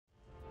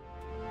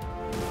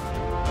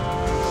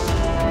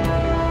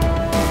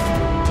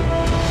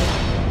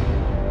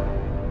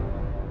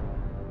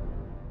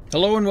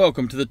Hello and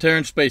welcome to the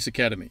Terran Space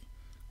Academy,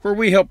 where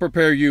we help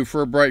prepare you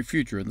for a bright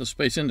future in the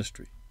space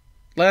industry.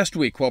 Last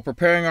week, while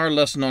preparing our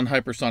lesson on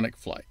hypersonic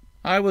flight,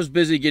 I was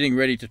busy getting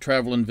ready to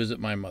travel and visit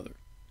my mother,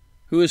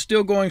 who is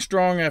still going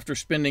strong after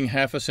spending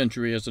half a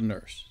century as a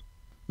nurse.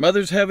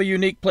 Mothers have a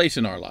unique place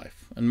in our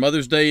life, and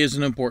Mother's Day is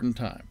an important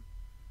time.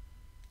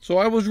 So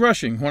I was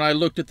rushing when I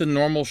looked at the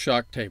normal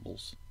shock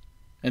tables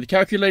and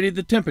calculated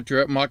the temperature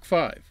at Mach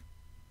 5.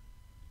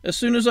 As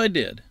soon as I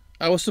did,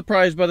 I was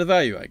surprised by the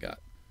value I got.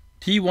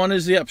 T1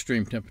 is the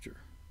upstream temperature,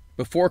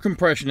 before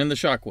compression in the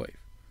shock wave.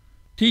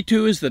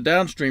 T2 is the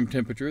downstream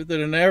temperature that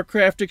an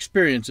aircraft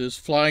experiences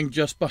flying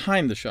just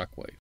behind the shock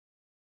wave.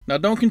 Now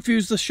don't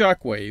confuse the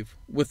shock wave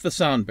with the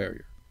sound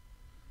barrier.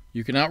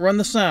 You can outrun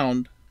the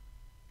sound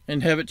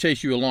and have it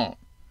chase you along,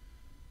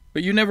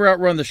 but you never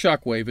outrun the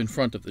shock wave in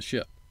front of the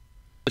ship.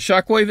 The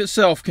shock wave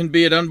itself can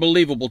be at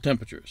unbelievable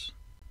temperatures,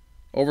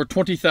 over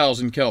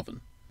 20,000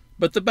 Kelvin,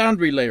 but the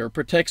boundary layer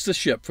protects the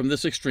ship from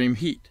this extreme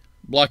heat,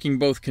 blocking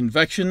both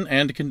convection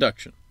and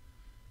conduction.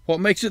 What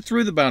makes it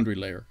through the boundary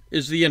layer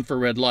is the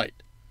infrared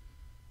light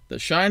that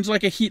shines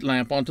like a heat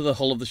lamp onto the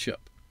hull of the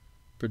ship,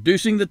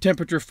 producing the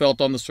temperature felt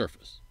on the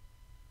surface.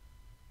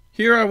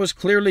 Here I was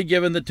clearly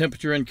given the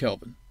temperature in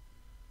Kelvin,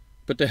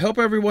 but to help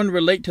everyone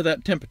relate to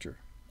that temperature,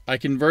 I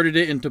converted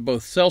it into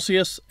both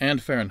Celsius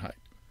and Fahrenheit.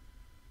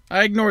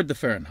 I ignored the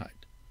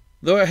Fahrenheit,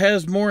 though it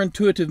has more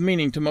intuitive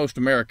meaning to most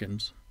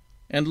Americans,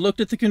 and looked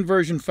at the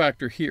conversion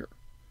factor here,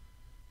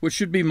 which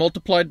should be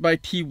multiplied by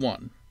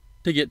T1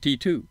 to get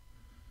T2.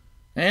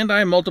 And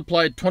I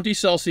multiplied 20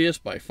 Celsius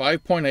by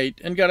 5.8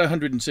 and got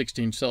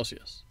 116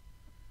 Celsius.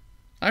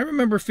 I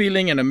remember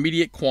feeling an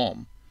immediate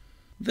qualm.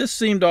 This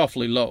seemed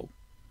awfully low,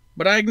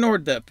 but I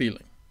ignored that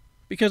feeling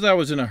because I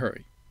was in a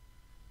hurry.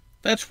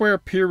 That's where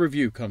peer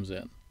review comes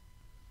in.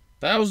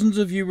 Thousands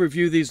of you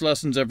review these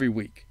lessons every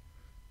week,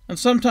 and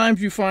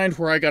sometimes you find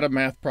where I got a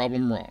math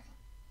problem wrong.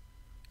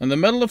 And the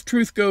Medal of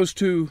Truth goes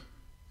to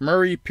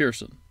Murray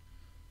Pearson,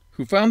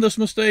 who found this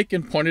mistake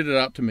and pointed it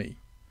out to me.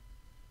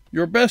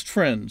 Your best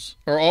friends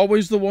are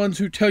always the ones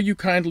who tell you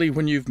kindly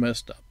when you've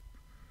messed up.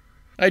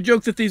 I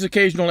joke that these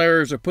occasional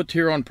errors are put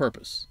here on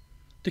purpose,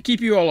 to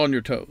keep you all on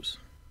your toes,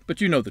 but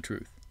you know the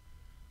truth.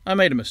 I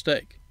made a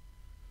mistake.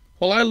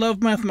 While I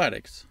love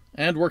mathematics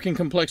and working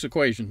complex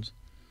equations,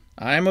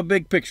 I am a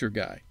big picture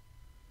guy.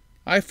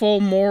 I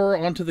fall more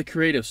onto the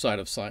creative side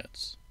of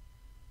science.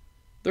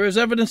 There is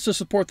evidence to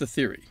support the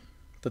theory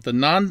that the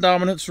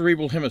non-dominant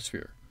cerebral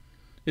hemisphere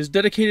is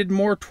dedicated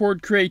more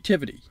toward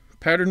creativity,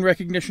 pattern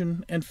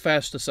recognition, and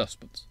fast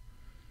assessments.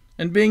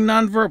 And being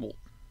nonverbal,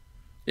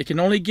 it can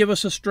only give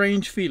us a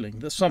strange feeling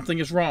that something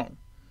is wrong,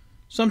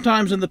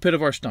 sometimes in the pit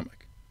of our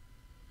stomach,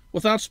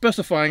 without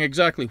specifying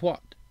exactly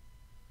what.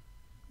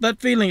 That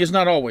feeling is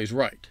not always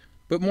right,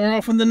 but more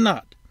often than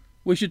not,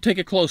 we should take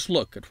a close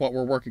look at what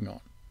we're working on.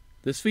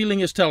 This feeling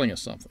is telling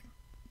us something.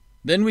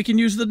 Then we can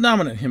use the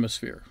dominant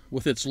hemisphere,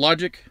 with its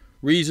logic,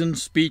 reason,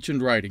 speech,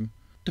 and writing,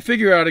 to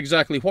figure out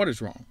exactly what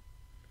is wrong.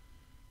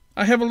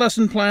 I have a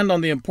lesson planned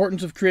on the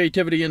importance of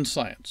creativity in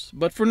science,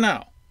 but for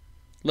now,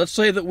 let's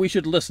say that we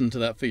should listen to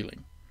that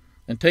feeling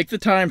and take the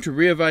time to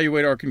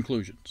reevaluate our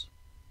conclusions.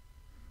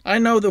 I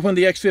know that when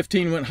the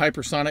X-15 went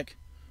hypersonic,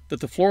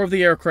 that the floor of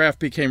the aircraft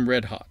became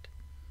red hot.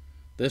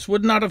 This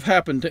would not have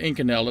happened to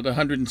Inconel at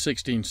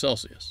 116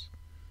 Celsius.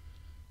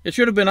 It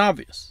should have been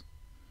obvious,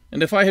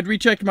 and if I had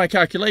rechecked my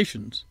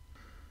calculations,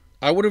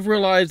 I would have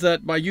realized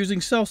that by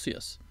using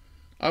Celsius,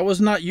 I was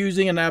not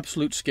using an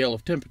absolute scale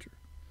of temperature,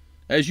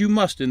 as you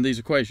must in these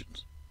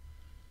equations.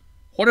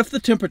 What if the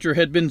temperature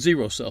had been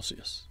 0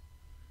 Celsius?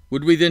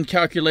 Would we then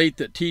calculate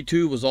that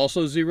T2 was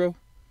also 0?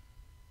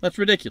 That's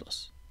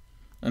ridiculous.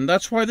 And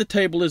that's why the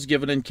table is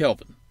given in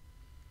Kelvin.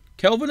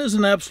 Kelvin is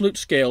an absolute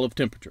scale of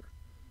temperature,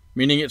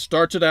 meaning it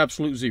starts at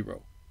absolute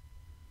 0.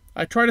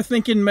 I try to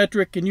think in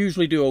metric and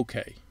usually do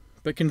okay,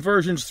 but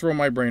conversions throw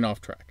my brain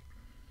off track.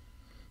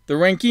 The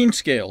Rankine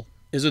scale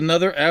is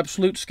another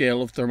absolute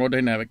scale of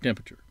thermodynamic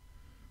temperature,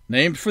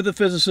 named for the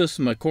physicist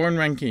Makoron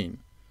Rankine.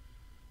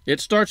 It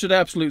starts at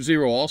absolute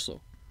 0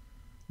 also,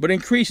 but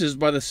increases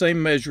by the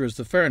same measure as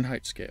the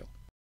Fahrenheit scale.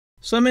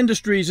 Some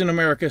industries in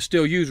America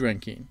still use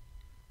Rankine,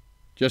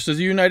 just as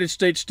the United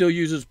States still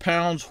uses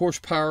pounds,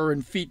 horsepower,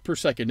 and feet per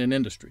second in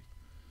industry.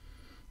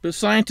 But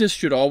scientists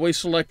should always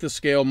select the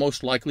scale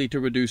most likely to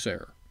reduce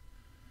error.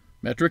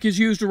 Metric is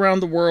used around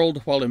the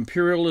world, while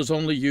imperial is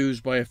only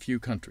used by a few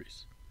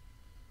countries.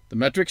 The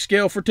metric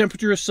scale for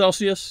temperature is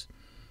Celsius,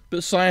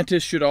 but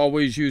scientists should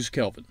always use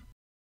Kelvin.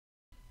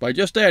 By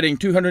just adding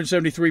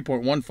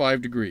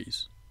 273.15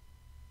 degrees,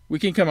 we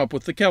can come up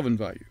with the Kelvin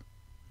value.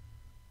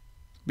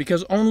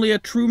 Because only a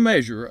true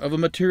measure of a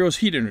material's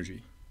heat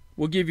energy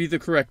will give you the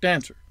correct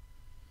answer.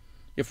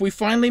 If we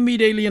finally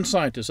meet alien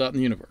scientists out in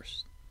the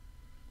universe,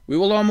 we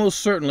will almost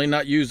certainly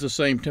not use the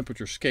same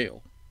temperature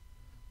scale,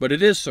 but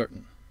it is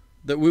certain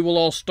that we will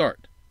all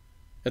start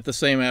at the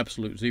same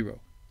absolute 0.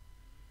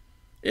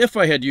 If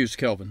I had used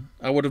Kelvin,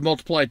 I would have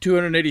multiplied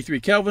 283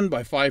 Kelvin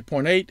by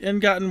 5.8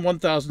 and gotten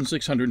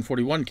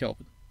 1,641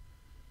 Kelvin.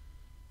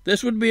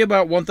 This would be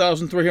about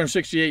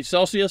 1,368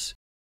 Celsius,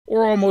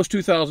 or almost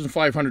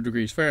 2,500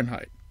 degrees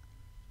Fahrenheit.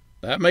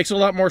 That makes a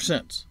lot more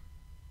sense.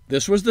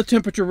 This was the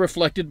temperature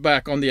reflected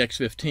back on the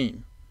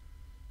X-15,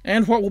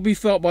 and what will be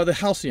felt by the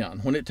Halcyon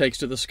when it takes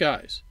to the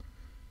skies.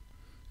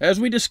 As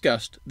we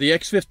discussed, the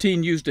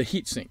X-15 used a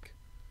heat sink,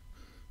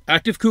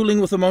 active cooling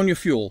with ammonia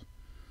fuel,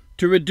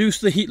 to reduce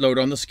the heat load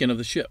on the skin of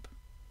the ship.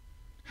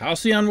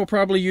 Halcyon will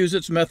probably use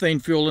its methane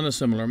fuel in a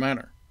similar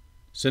manner,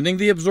 sending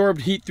the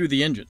absorbed heat through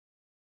the engine.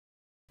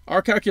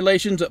 Our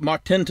calculations at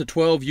Mach 10 to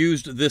 12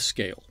 used this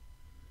scale,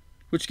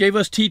 which gave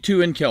us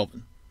T2 in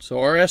Kelvin, so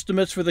our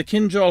estimates for the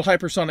Kinjal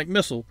hypersonic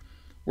missile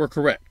were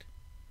correct.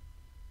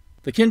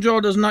 The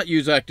Kinjal does not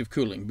use active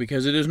cooling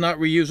because it is not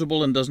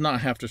reusable and does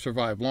not have to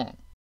survive long.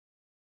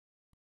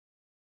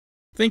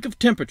 Think of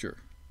temperature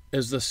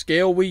as the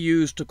scale we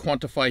use to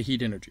quantify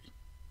heat energy.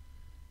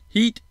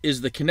 Heat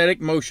is the kinetic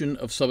motion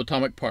of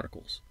subatomic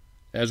particles,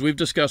 as we've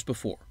discussed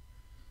before.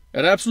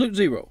 At absolute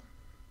zero,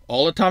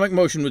 all atomic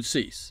motion would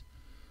cease,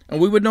 and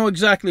we would know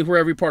exactly where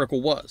every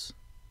particle was.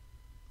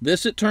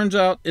 This, it turns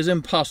out, is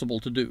impossible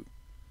to do.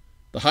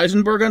 The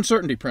Heisenberg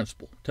uncertainty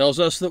principle tells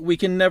us that we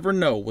can never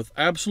know with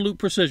absolute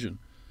precision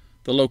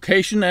the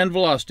location and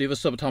velocity of a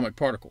subatomic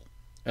particle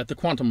at the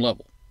quantum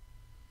level.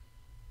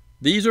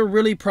 These are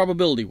really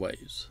probability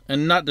waves,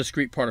 and not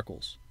discrete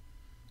particles.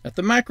 At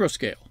the macro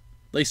scale,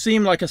 they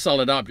seem like a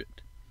solid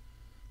object.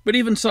 But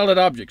even solid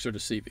objects are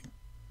deceiving.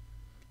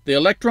 The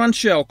electron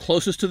shell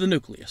closest to the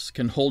nucleus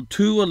can hold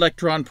 2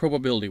 electron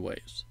probability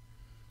waves.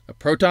 A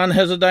proton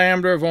has a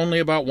diameter of only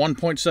about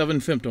 1.7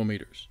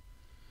 femtometers.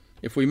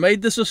 If we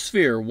made this a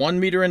sphere 1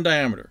 meter in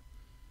diameter,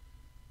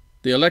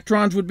 the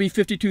electrons would be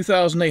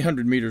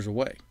 52,800 meters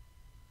away.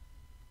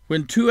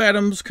 When 2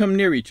 atoms come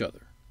near each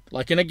other,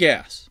 like in a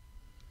gas,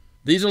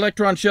 these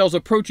electron shells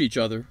approach each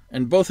other,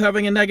 and both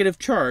having a negative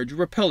charge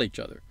repel each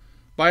other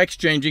by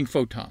exchanging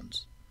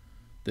photons.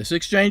 This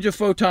exchange of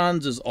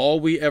photons is all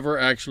we ever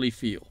actually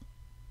feel.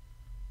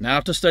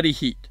 Now to study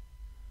heat.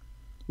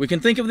 We can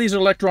think of these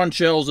electron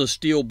shells as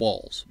steel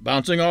balls,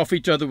 bouncing off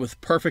each other with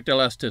perfect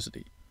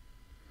elasticity.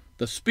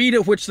 The speed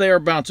at which they are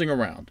bouncing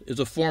around is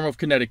a form of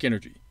kinetic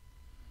energy.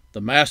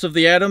 The mass of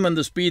the atom and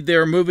the speed they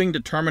are moving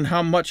determine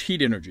how much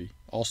heat energy,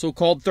 also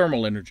called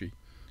thermal energy,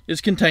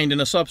 is contained in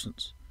a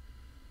substance.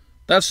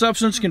 That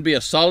substance can be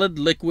a solid,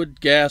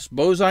 liquid, gas,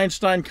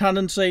 Bose-Einstein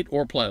condensate,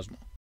 or plasma.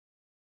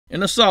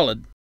 In a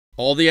solid,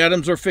 all the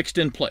atoms are fixed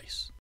in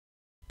place.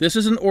 This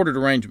is an ordered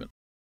arrangement.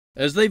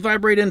 As they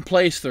vibrate in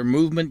place, their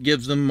movement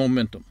gives them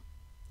momentum.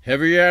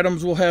 Heavier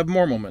atoms will have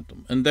more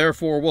momentum, and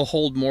therefore will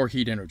hold more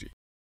heat energy,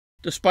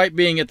 despite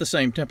being at the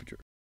same temperature.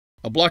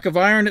 A block of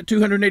iron at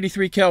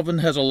 283 Kelvin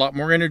has a lot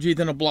more energy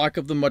than a block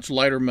of the much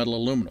lighter metal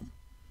aluminum.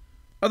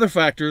 Other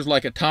factors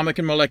like atomic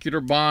and molecular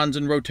bonds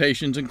and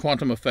rotations and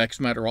quantum effects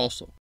matter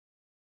also.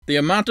 The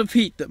amount of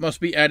heat that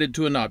must be added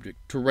to an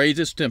object to raise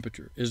its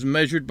temperature is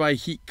measured by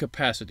heat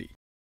capacity.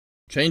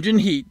 Change in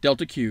heat,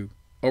 delta Q,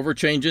 over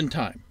change in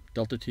time,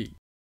 delta T.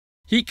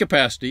 Heat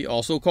capacity,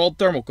 also called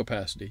thermal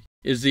capacity,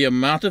 is the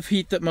amount of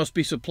heat that must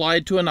be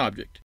supplied to an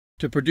object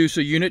to produce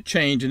a unit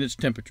change in its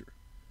temperature.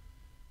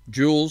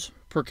 Joules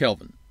per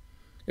Kelvin.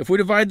 If we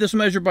divide this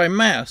measure by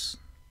mass,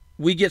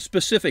 we get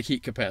specific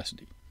heat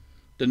capacity,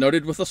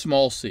 denoted with a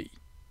small c.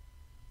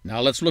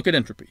 Now let's look at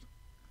entropy.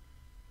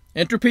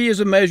 Entropy is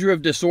a measure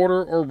of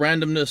disorder or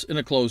randomness in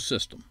a closed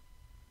system.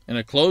 In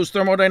a closed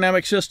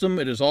thermodynamic system,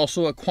 it is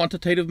also a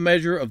quantitative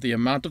measure of the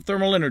amount of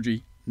thermal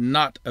energy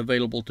not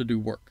available to do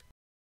work.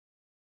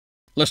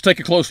 Let's take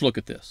a close look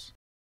at this.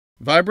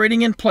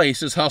 Vibrating in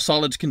place is how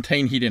solids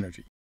contain heat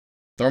energy.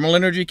 Thermal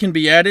energy can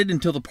be added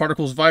until the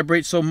particles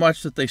vibrate so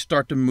much that they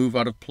start to move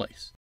out of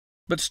place,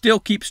 but still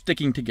keep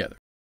sticking together,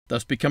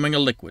 thus becoming a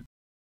liquid.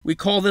 We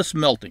call this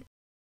melting.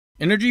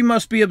 Energy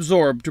must be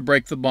absorbed to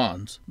break the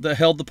bonds that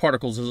held the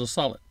particles as a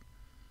solid.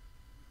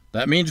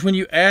 That means when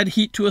you add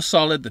heat to a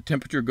solid, the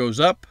temperature goes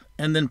up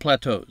and then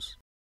plateaus.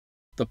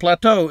 The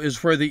plateau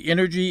is where the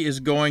energy is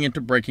going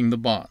into breaking the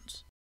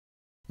bonds.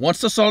 Once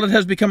the solid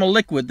has become a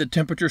liquid, the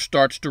temperature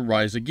starts to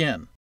rise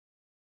again.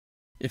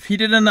 If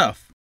heated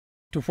enough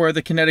to where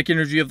the kinetic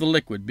energy of the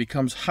liquid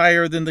becomes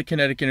higher than the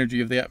kinetic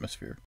energy of the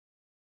atmosphere,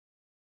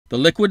 the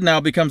liquid now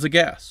becomes a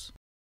gas.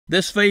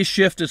 This phase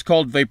shift is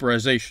called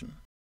vaporization,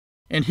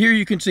 and here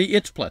you can see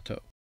its plateau.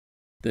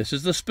 This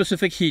is the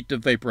specific heat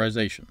of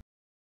vaporization.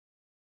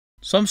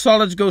 Some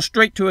solids go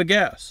straight to a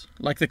gas,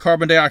 like the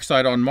carbon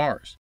dioxide on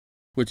Mars,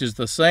 which is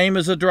the same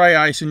as the dry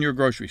ice in your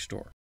grocery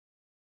store.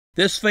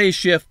 This phase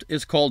shift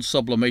is called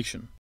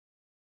sublimation.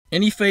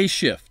 Any phase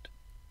shift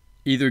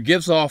either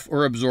gives off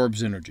or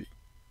absorbs energy.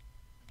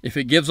 If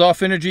it gives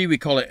off energy, we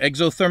call it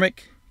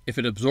exothermic. If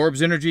it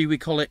absorbs energy, we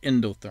call it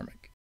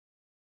endothermic.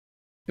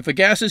 If a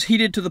gas is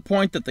heated to the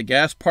point that the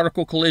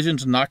gas-particle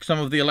collisions knock some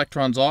of the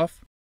electrons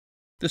off,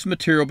 this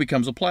material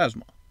becomes a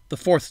plasma, the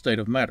fourth state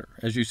of matter,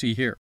 as you see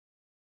here.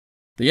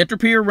 The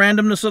entropy or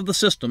randomness of the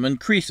system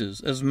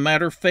increases as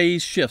matter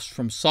phase shifts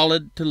from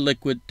solid to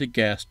liquid to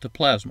gas to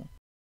plasma.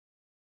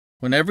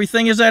 When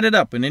everything is added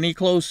up in any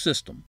closed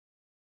system,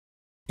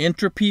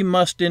 entropy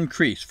must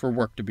increase for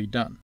work to be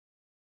done.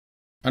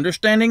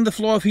 Understanding the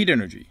flow of heat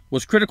energy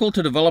was critical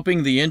to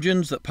developing the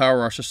engines that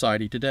power our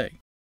society today.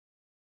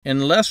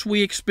 Unless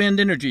we expend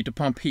energy to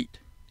pump heat,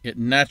 it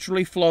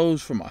naturally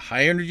flows from a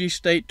high energy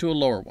state to a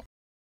lower one.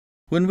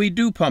 When we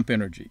do pump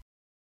energy,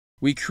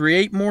 we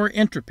create more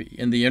entropy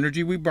in the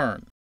energy we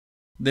burn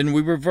than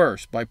we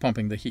reverse by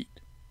pumping the heat,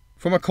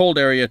 from a cold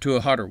area to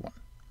a hotter one.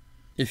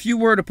 If you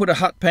were to put a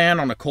hot pan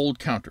on a cold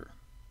counter,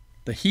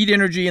 the heat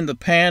energy in the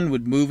pan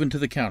would move into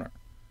the counter.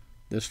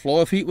 This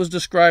flow of heat was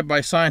described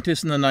by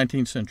scientists in the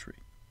 19th century.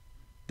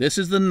 This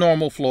is the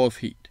normal flow of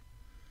heat.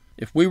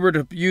 If we were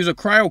to use a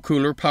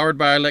cryocooler powered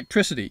by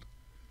electricity,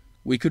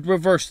 we could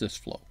reverse this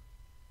flow,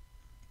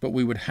 but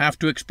we would have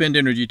to expend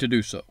energy to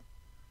do so.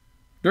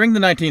 During the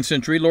 19th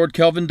century, Lord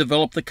Kelvin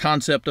developed the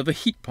concept of a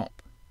heat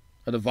pump,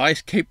 a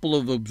device capable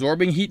of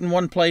absorbing heat in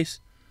one place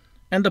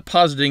and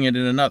depositing it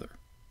in another.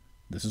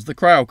 This is the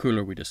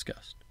cryocooler we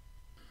discussed.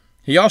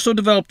 He also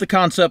developed the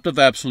concept of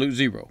absolute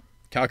zero,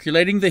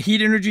 calculating the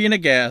heat energy in a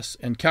gas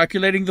and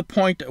calculating the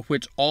point at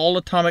which all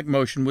atomic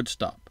motion would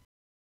stop.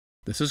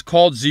 This is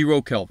called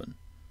 0 Kelvin,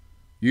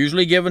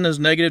 usually given as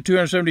negative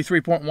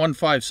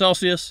 273.15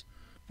 Celsius,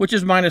 which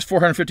is minus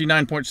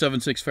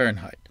 459.76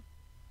 Fahrenheit,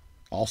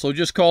 also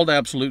just called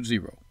absolute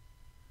zero.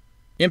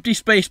 Empty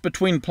space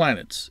between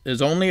planets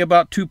is only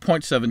about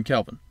 2.7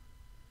 Kelvin,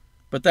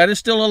 but that is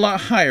still a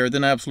lot higher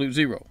than absolute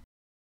zero.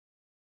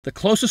 The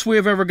closest we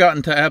have ever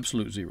gotten to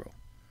absolute zero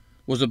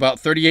was about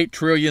 38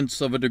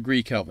 trillionths of a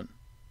degree Kelvin.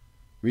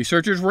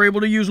 Researchers were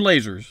able to use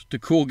lasers to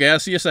cool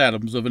gaseous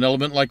atoms of an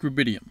element like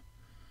rubidium.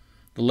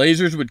 The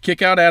lasers would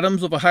kick out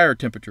atoms of a higher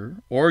temperature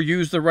or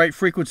use the right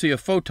frequency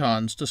of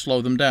photons to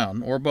slow them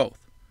down, or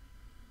both.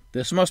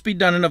 This must be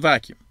done in a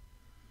vacuum.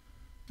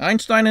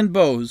 Einstein and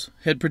Bose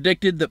had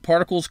predicted that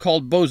particles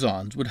called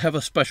bosons would have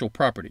a special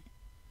property.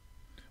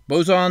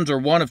 Bosons are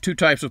one of two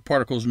types of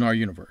particles in our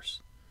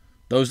universe.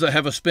 Those that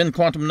have a spin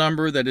quantum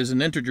number that is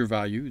an integer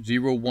value,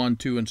 0, 1,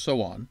 2, and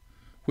so on,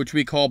 which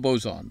we call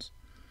bosons,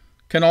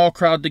 can all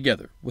crowd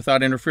together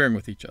without interfering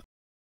with each other.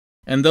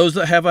 And those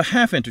that have a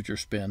half-integer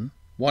spin,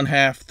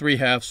 1/2,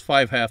 3/2,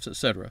 5/2,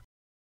 etc.,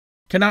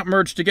 cannot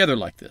merge together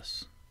like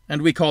this,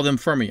 and we call them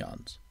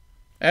fermions,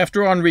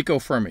 after Enrico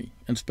Fermi,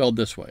 and spelled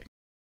this way.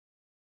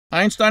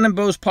 Einstein and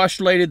Bose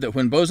postulated that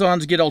when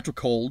bosons get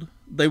ultra-cold,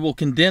 they will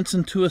condense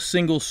into a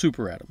single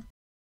superatom.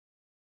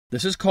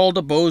 This is called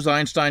a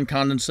Bose-Einstein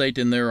condensate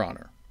in their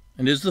honor,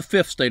 and is the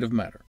fifth state of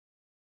matter.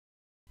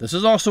 This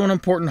is also an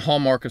important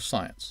hallmark of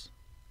science.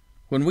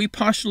 When we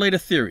postulate a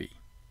theory,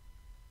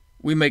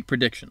 we make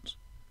predictions.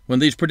 When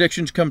these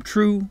predictions come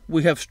true,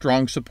 we have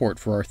strong support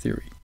for our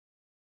theory.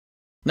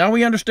 Now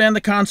we understand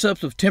the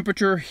concepts of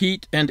temperature,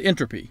 heat, and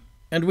entropy,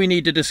 and we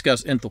need to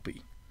discuss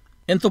enthalpy.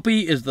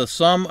 Enthalpy is the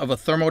sum of a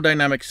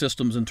thermodynamic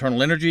system's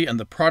internal energy and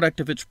the product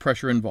of its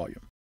pressure and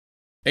volume.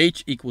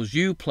 H equals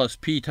U plus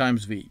P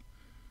times V.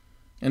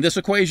 In this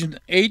equation,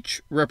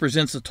 H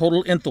represents the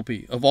total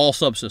enthalpy of all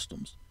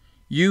subsystems.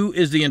 U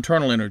is the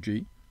internal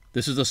energy.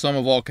 This is the sum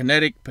of all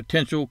kinetic,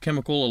 potential,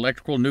 chemical,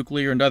 electrical,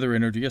 nuclear, and other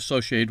energy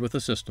associated with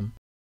a system.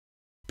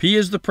 P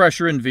is the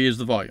pressure and V is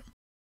the volume.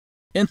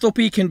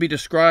 Enthalpy can be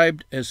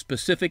described as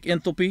specific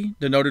enthalpy,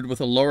 denoted with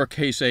a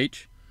lowercase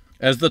h,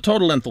 as the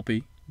total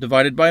enthalpy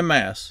divided by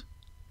mass,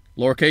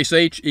 lowercase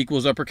h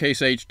equals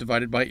uppercase H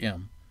divided by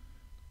m,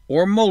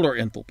 or molar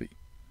enthalpy.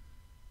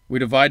 We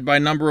divide by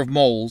number of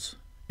moles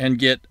and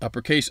get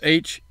uppercase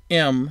H,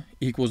 m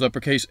equals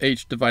uppercase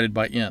H divided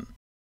by n.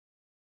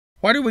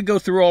 Why do we go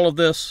through all of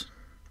this?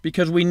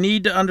 Because we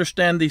need to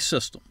understand these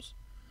systems,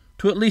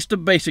 to at least a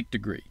basic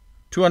degree,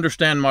 to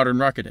understand modern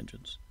rocket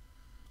engines.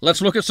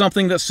 Let's look at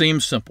something that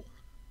seems simple.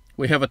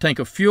 We have a tank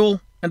of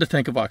fuel and a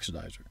tank of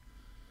oxidizer.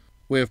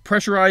 We have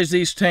pressurized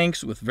these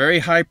tanks with very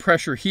high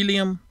pressure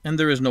helium, and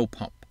there is no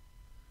pump.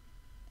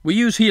 We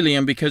use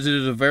helium because it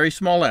is a very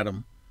small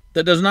atom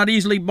that does not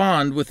easily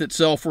bond with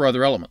itself or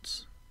other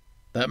elements.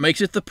 That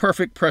makes it the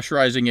perfect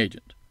pressurizing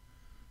agent.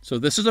 So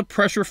this is a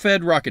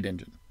pressure-fed rocket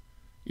engine.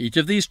 Each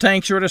of these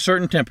tanks are at a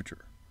certain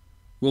temperature.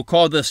 We'll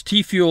call this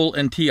T-fuel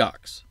and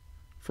T-ox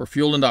for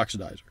fuel and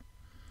oxidizer.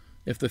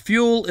 If the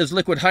fuel is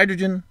liquid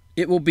hydrogen,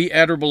 it will be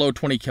at or below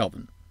 20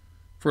 Kelvin.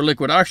 For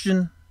liquid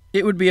oxygen,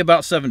 it would be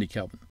about 70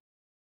 Kelvin.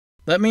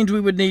 That means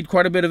we would need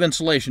quite a bit of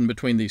insulation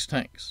between these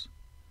tanks.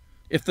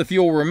 If the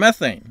fuel were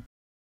methane,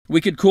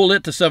 we could cool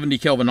it to 70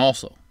 Kelvin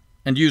also,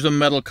 and use a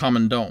metal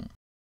common dome.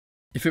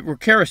 If it were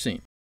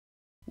kerosene,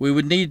 we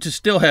would need to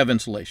still have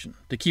insulation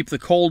to keep the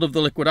cold of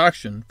the liquid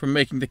oxygen from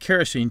making the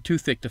kerosene too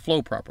thick to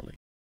flow properly.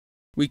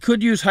 We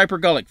could use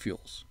hypergolic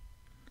fuels,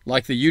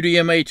 like the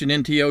UDMH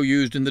and NTO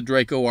used in the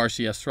Draco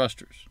RCS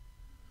thrusters,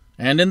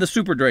 and in the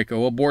Super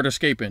Draco abort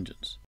escape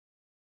engines.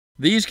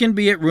 These can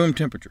be at room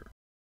temperature.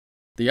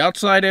 The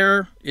outside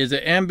air is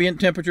at ambient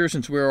temperature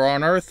since we are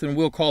on Earth, and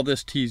we'll call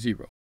this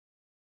T0.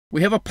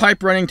 We have a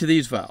pipe running to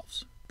these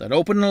valves that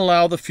open and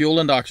allow the fuel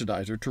and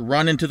oxidizer to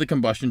run into the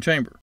combustion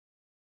chamber.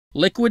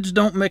 Liquids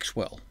don't mix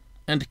well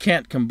and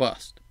can't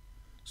combust.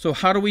 So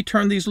how do we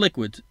turn these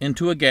liquids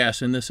into a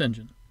gas in this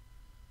engine?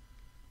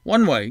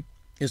 One way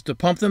is to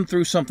pump them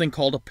through something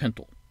called a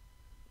pintle.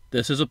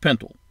 This is a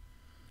pintle.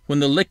 When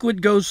the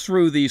liquid goes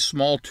through these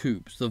small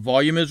tubes, the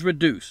volume is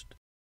reduced.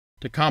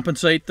 To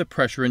compensate, the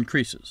pressure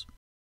increases.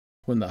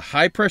 When the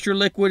high-pressure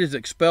liquid is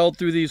expelled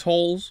through these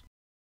holes,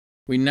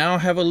 we now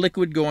have a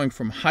liquid going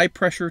from high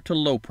pressure to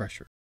low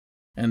pressure,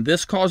 and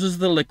this causes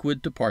the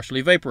liquid to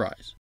partially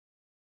vaporize.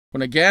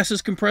 When a gas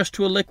is compressed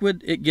to a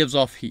liquid, it gives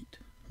off heat.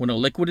 When a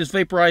liquid is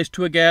vaporized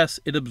to a gas,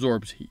 it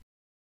absorbs heat.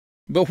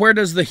 But where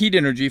does the heat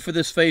energy for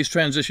this phase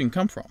transition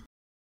come from?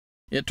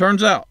 It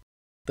turns out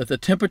that the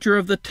temperature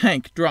of the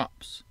tank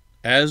drops,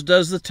 as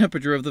does the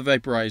temperature of the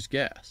vaporized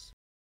gas.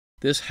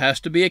 This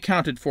has to be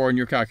accounted for in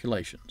your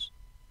calculations,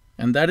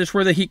 and that is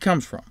where the heat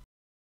comes from.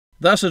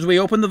 Thus, as we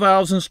open the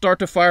valves and start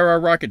to fire our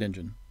rocket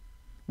engine,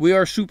 we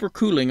are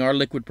supercooling our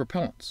liquid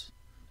propellants,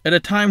 at a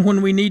time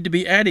when we need to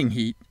be adding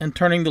heat and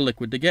turning the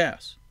liquid to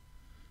gas.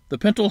 The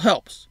pintle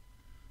helps,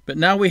 but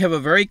now we have a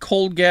very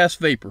cold gas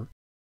vapor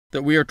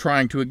that we are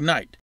trying to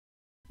ignite,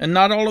 and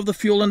not all of the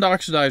fuel and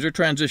oxidizer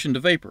transition to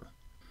vapor.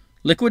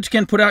 Liquids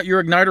can put out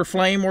your igniter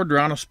flame or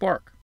drown a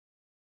spark.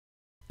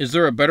 Is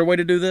there a better way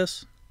to do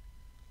this?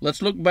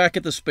 Let's look back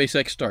at the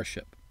SpaceX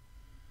Starship.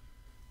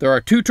 There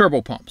are 2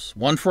 turbopumps,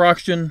 one for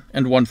oxygen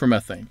and one for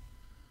methane.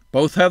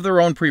 Both have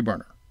their own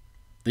preburner.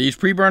 These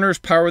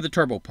preburners power the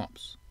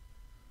turbopumps.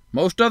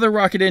 Most other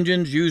rocket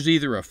engines use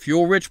either a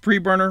fuel-rich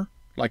preburner,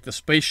 like the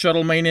Space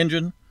Shuttle main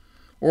engine,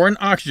 or an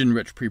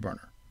oxygen-rich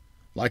preburner,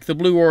 like the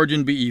Blue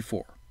Origin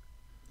BE-4.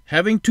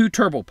 Having 2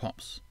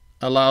 turbopumps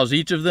allows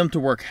each of them to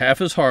work half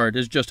as hard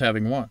as just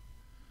having one.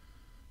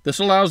 This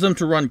allows them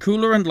to run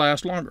cooler and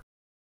last longer.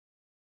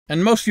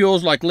 And most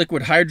fuels like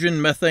liquid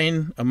hydrogen,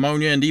 methane,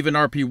 ammonia, and even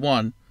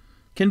RP-1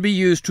 can be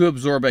used to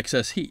absorb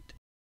excess heat.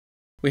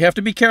 We have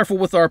to be careful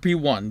with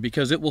RP-1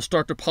 because it will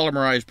start to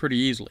polymerize pretty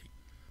easily,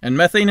 and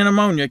methane and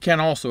ammonia can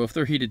also if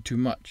they're heated too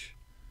much.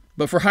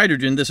 But for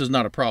hydrogen, this is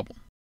not a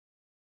problem.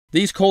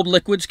 These cold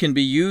liquids can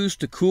be used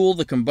to cool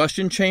the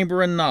combustion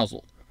chamber and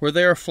nozzle, where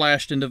they are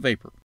flashed into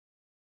vapor.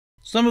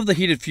 Some of the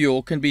heated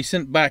fuel can be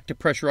sent back to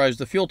pressurize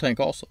the fuel tank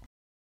also.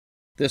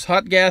 This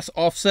hot gas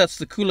offsets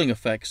the cooling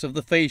effects of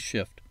the phase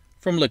shift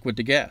from liquid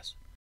to gas.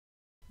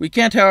 We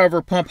can't,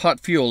 however, pump hot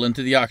fuel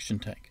into the oxygen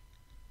tank,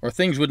 or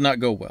things would not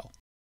go well.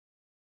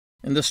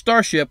 In the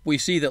Starship, we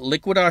see that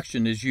liquid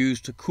oxygen is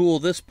used to cool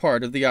this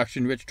part of the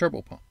oxygen-rich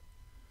turbopump.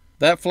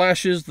 That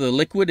flashes the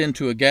liquid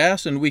into a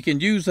gas, and we can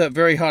use that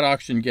very hot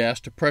oxygen gas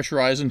to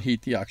pressurize and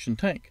heat the oxygen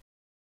tank.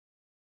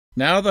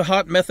 Now the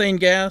hot methane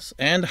gas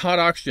and hot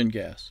oxygen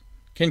gas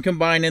can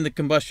combine in the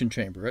combustion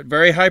chamber at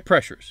very high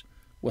pressures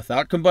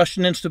without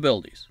combustion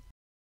instabilities.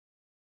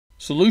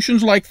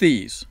 Solutions like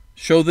these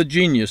show the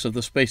genius of the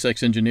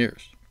SpaceX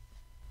engineers,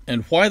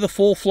 and why the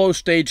full-flow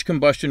stage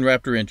combustion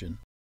Raptor engine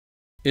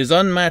is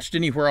unmatched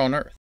anywhere on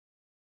Earth.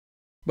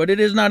 But it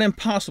is not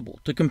impossible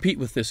to compete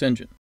with this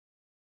engine.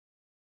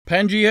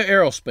 Pangeo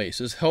Aerospike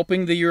is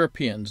helping the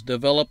Europeans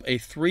develop a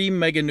 3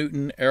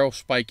 meganewton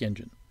Aerospike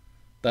engine.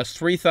 That's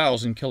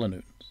 3,000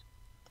 kilonewtons.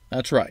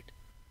 That's right.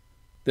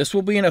 This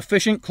will be an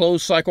efficient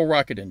closed-cycle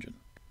rocket engine,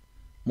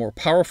 more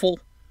powerful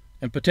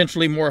and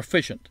potentially more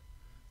efficient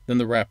than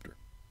the Raptor.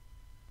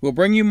 We'll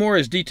bring you more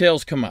as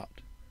details come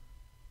out.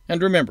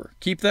 And remember,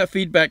 keep that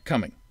feedback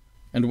coming,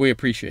 and we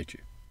appreciate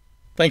you.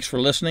 Thanks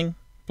for listening.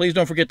 Please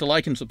don't forget to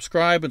like and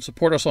subscribe and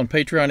support us on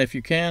Patreon if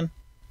you can,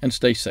 and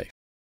stay safe.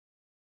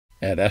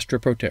 At Astra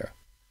Pro Terra.